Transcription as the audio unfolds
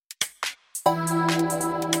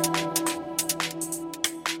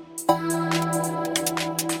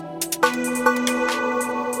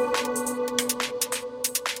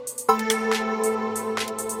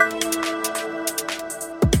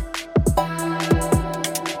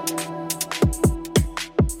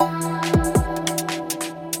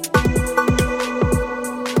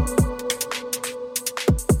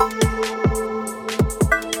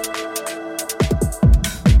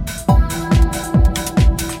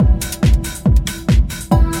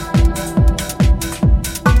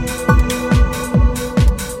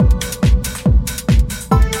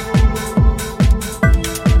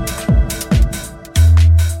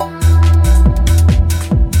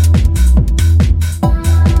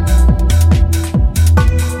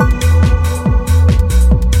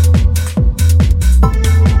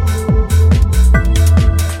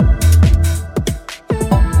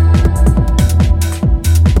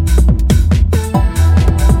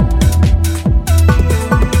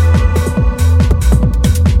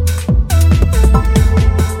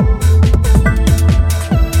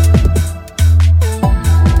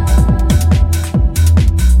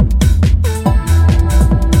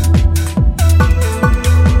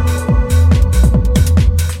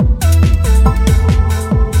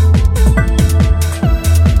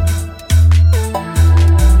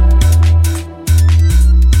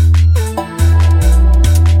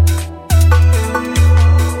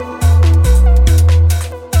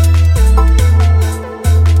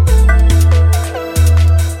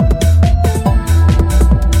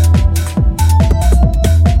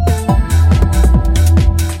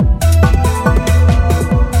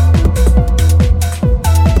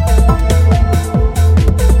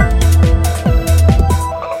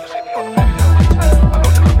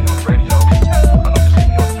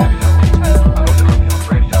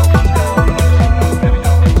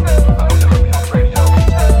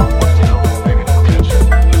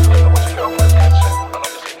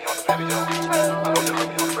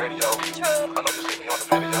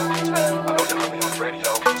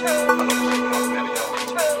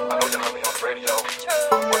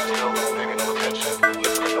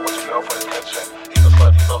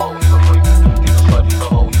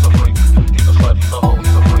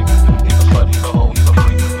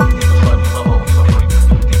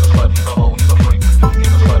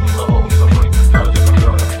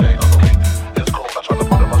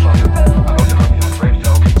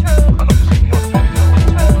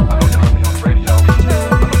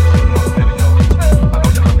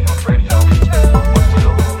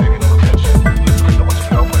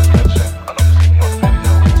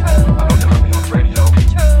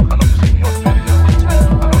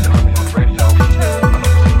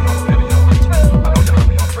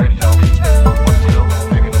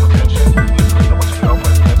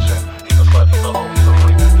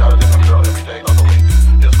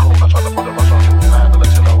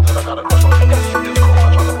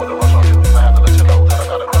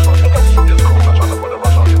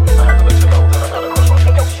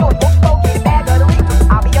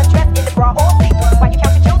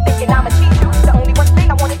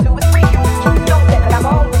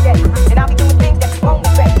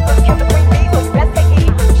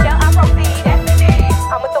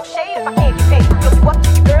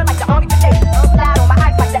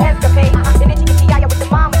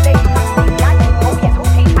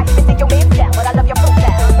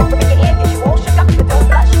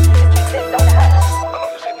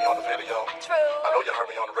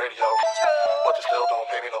yo. But you still don't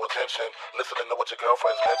pay me no attention. Listening to what your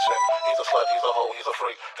girlfriends mention. He's a slut, he's a hoe, he's a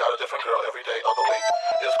freak. Got a different girl every day of the week.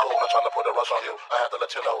 It's cool, not trying to put a rush on you. I had to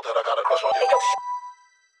let you know that I got a crush on you.